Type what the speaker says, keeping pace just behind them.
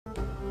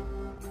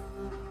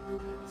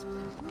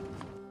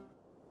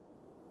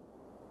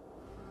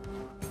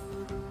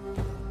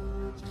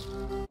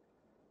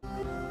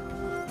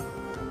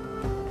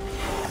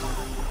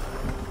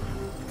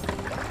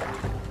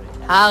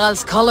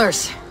Harald's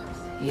colors.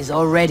 He's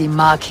already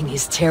marking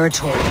his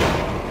territory.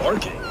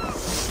 Marking?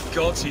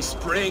 Gods, he's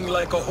spraying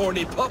like a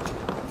horny pup.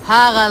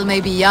 Harald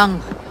may be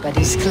young, but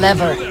he's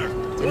clever.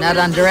 Do not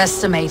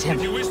underestimate him.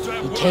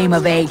 He came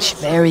of age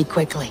very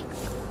quickly.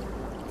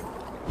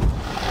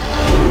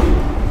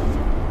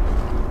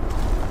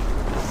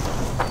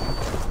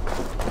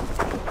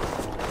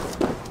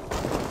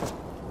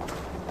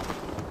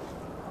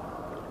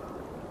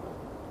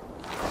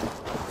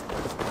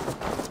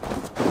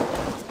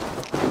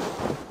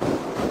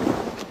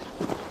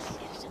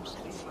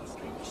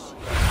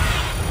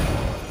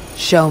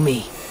 Show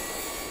me.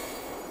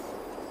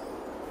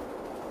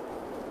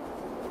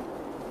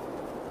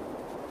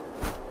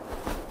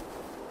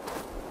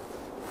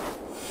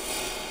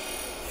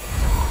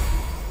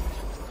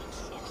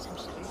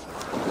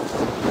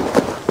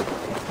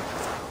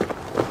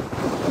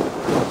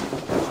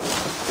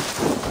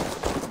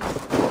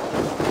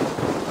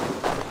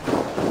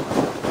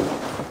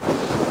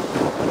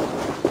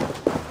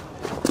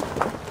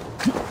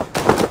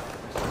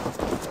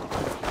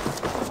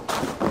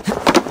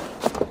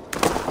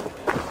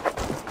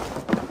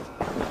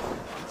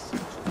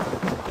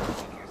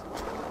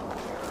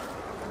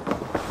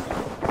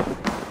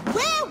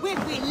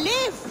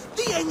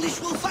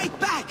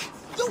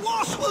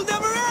 This will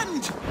never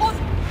end! What?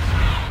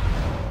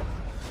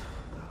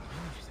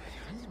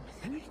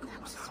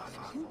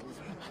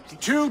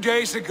 2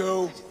 days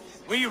ago,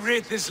 we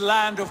rid this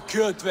land of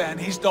Kjotve and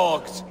his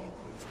dogs.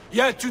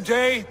 Yet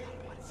today,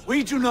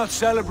 we do not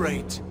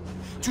celebrate.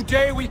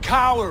 Today we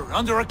cower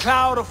under a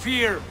cloud of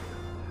fear.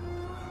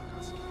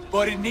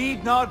 But it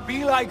need not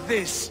be like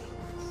this.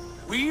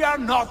 We are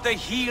not the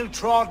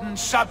heel-trodden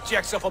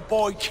subjects of a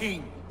boy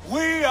king.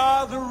 We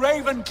are the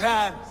Raven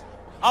clan.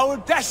 Our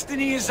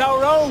destiny is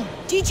our own.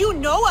 Did you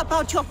know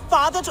about your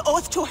father's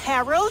oath to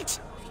Harold?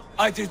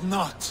 I did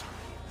not.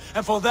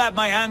 And for that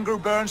my anger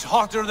burns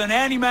hotter than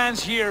any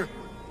man's here.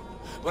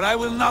 But I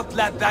will not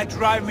let that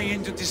drive me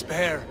into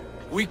despair.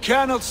 We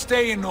cannot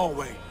stay in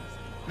Norway.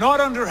 Not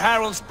under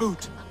Harold's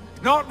boot.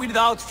 Not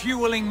without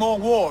fueling more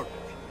war.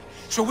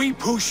 So we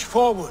push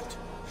forward.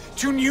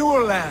 To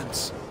newer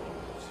lands.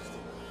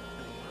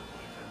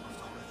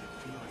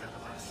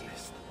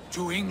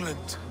 To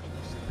England.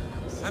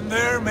 And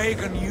there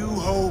make a new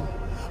home.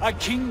 A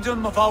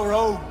kingdom of our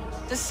own.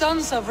 The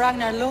sons of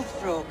Ragnar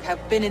Lothbrok have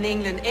been in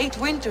England 8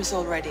 winters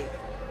already.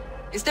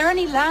 Is there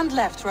any land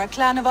left for a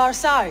clan of our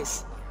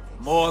size?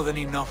 More than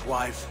enough,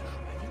 wife.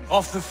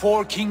 Of the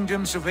 4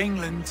 kingdoms of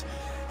England,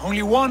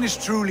 only one is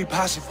truly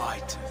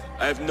pacified.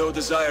 I have no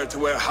desire to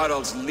wear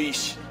Harald's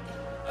leash.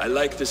 I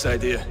like this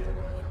idea.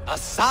 A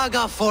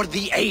saga for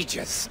the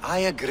ages, I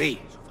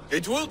agree.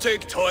 It will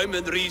take time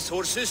and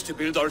resources to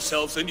build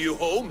ourselves a new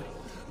home,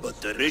 but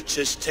the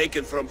riches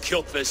taken from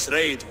Kjotve's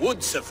raid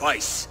would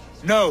suffice.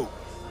 No.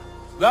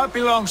 That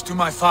belongs to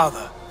my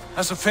father,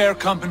 as a fair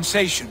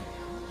compensation.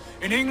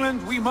 In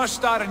England, we must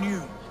start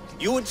anew.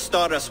 You would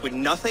start us with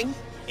nothing?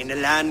 In a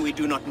land we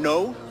do not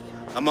know?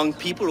 Among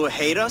people who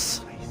hate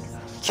us?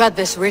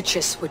 Kjotve's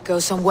riches would go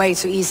some way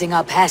to easing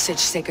our passage,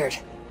 Sigurd.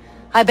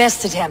 I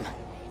bested him.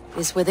 It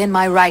is within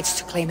my rights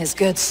to claim his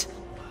goods.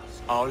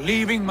 Our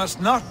leaving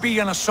must not be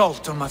an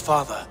assault on my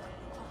father.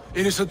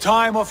 It is a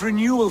time of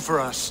renewal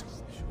for us.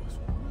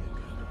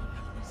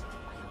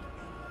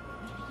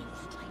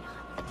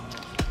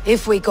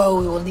 If we go,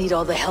 we will need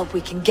all the help we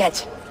can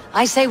get.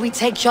 I say we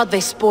take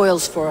Kjotve's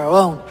spoils for our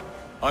own.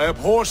 I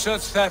abhor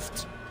such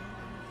theft.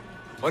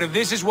 But if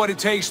this is what it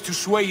takes to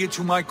sway you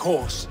to my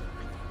cause,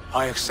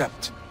 I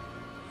accept.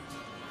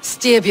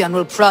 Styrbjörn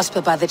will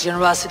prosper by the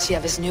generosity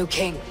of his new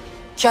king.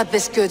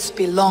 Kjotve's goods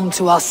belong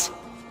to us.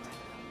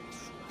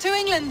 To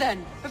England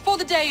then, before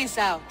the day is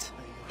out.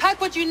 Pack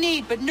what you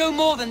need, but no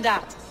more than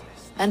that.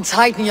 And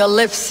tighten your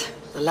lips.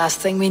 The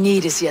last thing we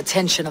need is the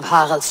attention of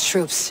Harald's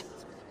troops.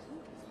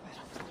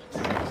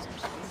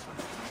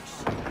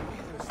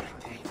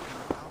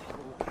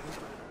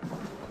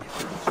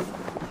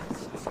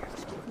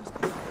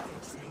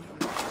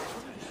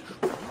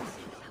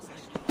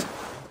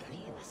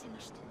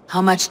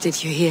 How much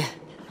did you hear?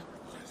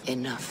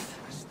 Enough.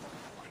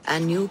 A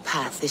new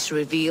path is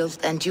revealed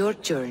and your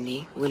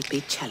journey will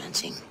be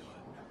challenging.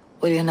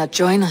 Will you not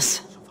join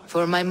us?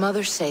 For my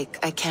mother's sake,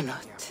 I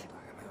cannot.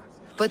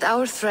 But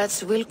our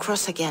threads will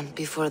cross again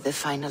before the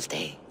final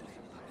day.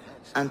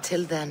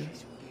 Until then,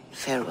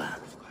 farewell.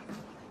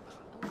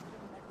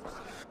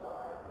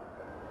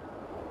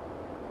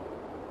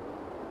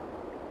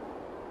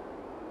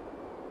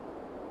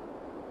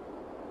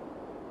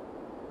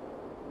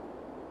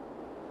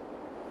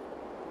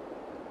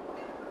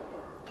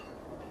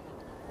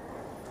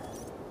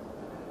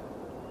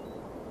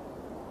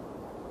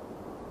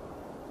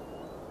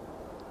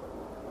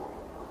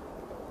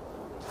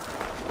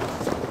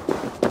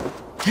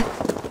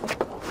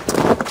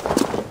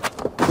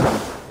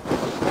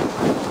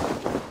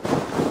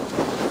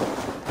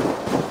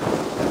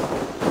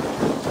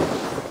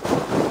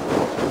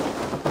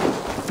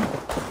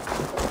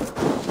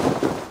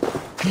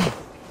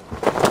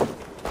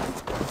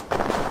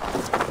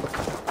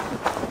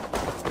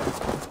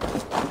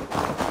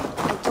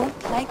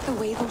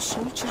 way those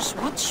soldiers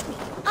watch me.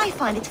 I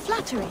find it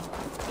flattering.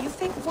 You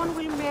think one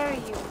will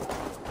marry you?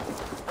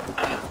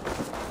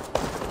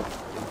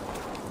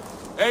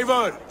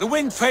 Eivor, the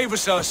wind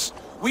favors us.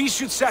 We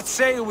should set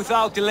sail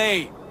without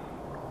delay.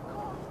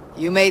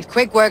 You made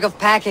quick work of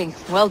packing.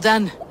 Well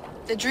done.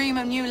 The dream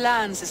of new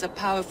lands is a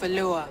powerful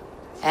lure.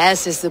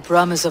 As is the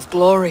promise of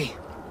glory.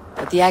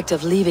 But the act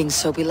of leaving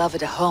so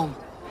beloved a home,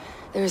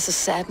 there is a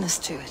sadness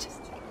to it.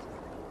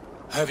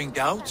 Having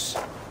doubts?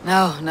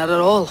 No, not at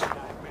all.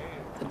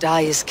 The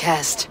die is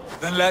cast.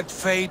 Then let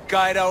fate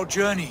guide our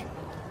journey.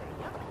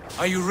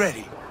 Are you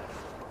ready?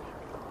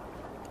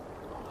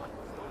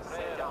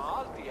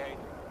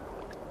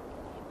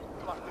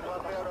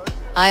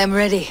 I am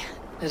ready.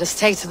 Let us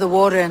take to the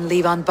water and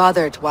leave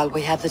unbothered while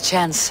we have the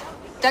chance.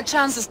 That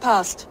chance is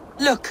past.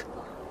 Look!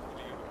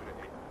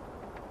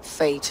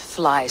 Fate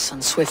flies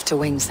on swifter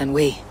wings than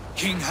we.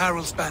 King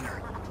Harald's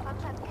banner.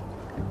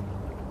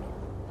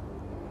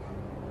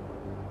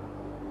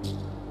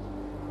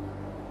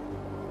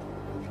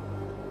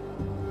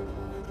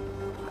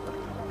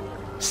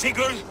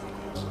 Sigurd,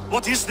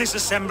 what is this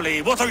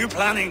assembly? What are you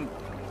planning?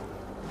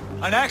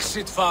 An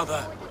exit,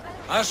 father.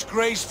 As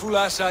graceful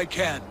as I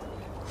can.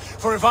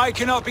 For if I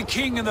cannot be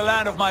king in the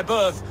land of my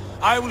birth,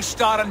 I will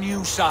start a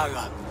new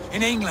saga.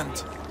 In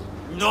England.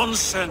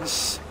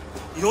 Nonsense.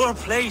 Your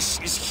place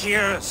is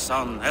here,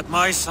 son, at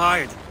my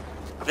side.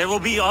 There will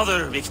be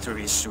other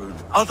victories soon.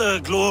 Other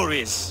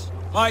glories.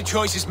 My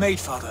choice is made,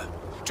 father.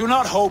 Do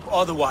not hope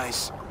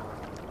otherwise.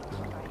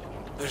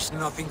 There's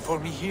nothing for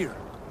me here.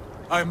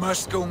 I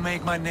must go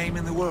make my name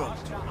in the world.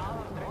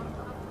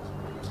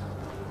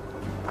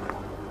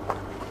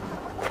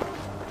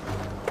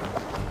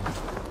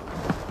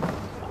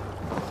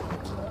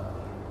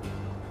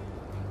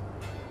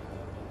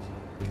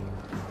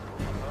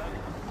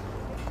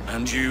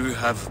 And you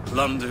have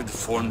plundered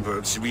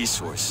Fornburg's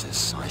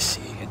resources, I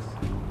see.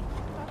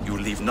 You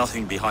leave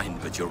nothing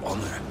behind but your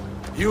honor.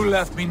 You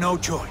left me no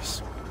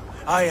choice.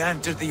 I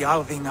entered the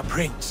Alving a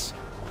prince.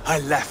 I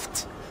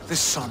left the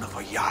son of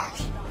a Jarl.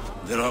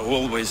 There are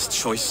always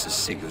choices,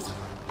 Sigurd.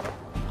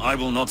 I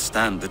will not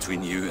stand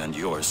between you and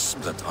yours,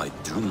 but I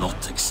do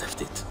not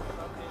accept it.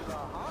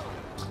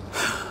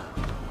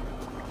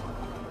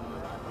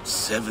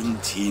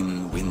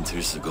 17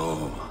 winters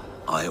ago,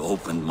 I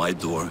opened my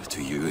door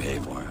to you,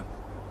 Eivor.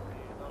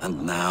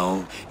 And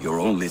now, your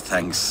only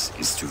thanks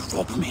is to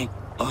rob me?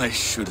 I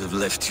should have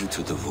left you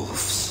to the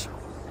wolves.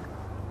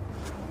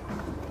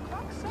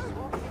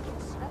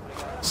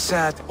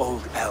 Sad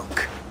old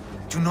elk.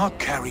 Do not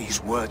carry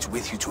his words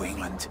with you to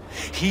England.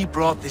 He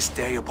brought this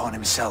day upon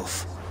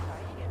himself.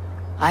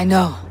 I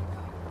know.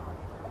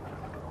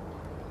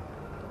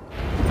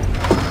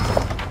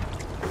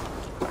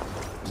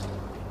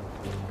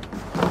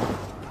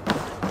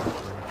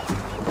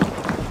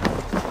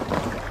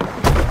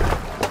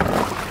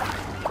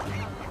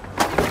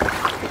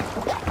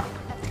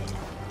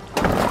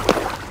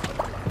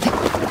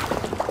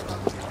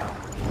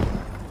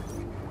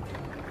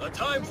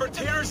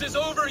 Is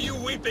over, you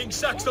weeping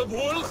sacks of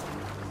wool!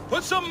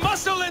 Put some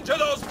muscle into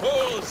those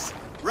poles!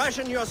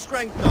 Ration your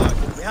strength,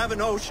 dog. We have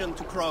an ocean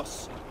to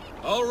cross.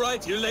 All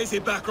right, you lazy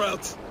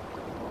backrout.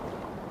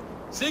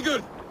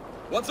 Sigurd,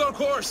 what's our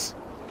course?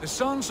 The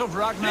sons of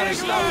Ragnar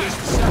established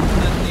a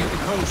settlement near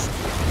the coast.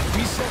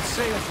 We set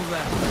sail for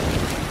them.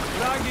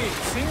 Raggi,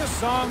 sing a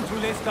song to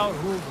lift our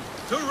hood.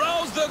 To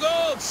rouse the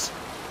gods!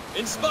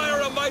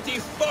 Inspire a mighty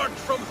fart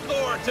from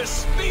Thor to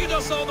speed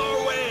us on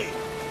our way!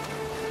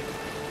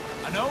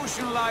 An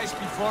ocean lies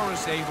before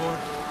us, Eivor,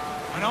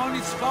 and on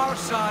its far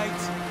side,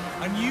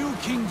 a new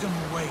kingdom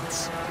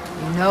awaits.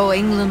 You know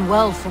England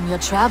well from your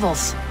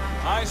travels.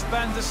 I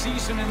spent the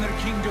season in their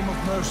kingdom of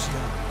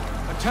Mercia,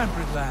 a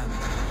temperate land,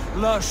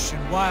 lush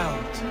and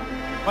wild.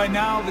 By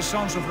now, the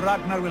sons of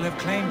Ragnar will have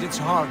claimed its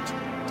heart.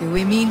 Do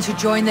we mean to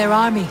join their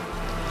army?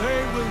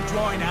 They will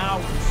join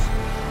ours.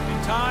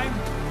 In time,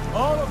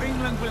 all of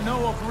England will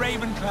know of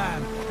Raven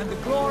Clan and the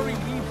glory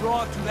we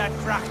brought to that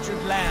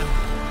fractured land.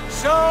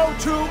 So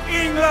to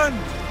England!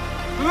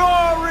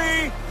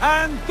 Glory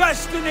and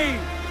destiny!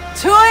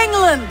 To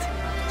England!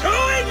 To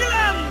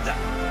England!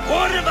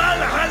 For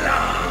Valhalla!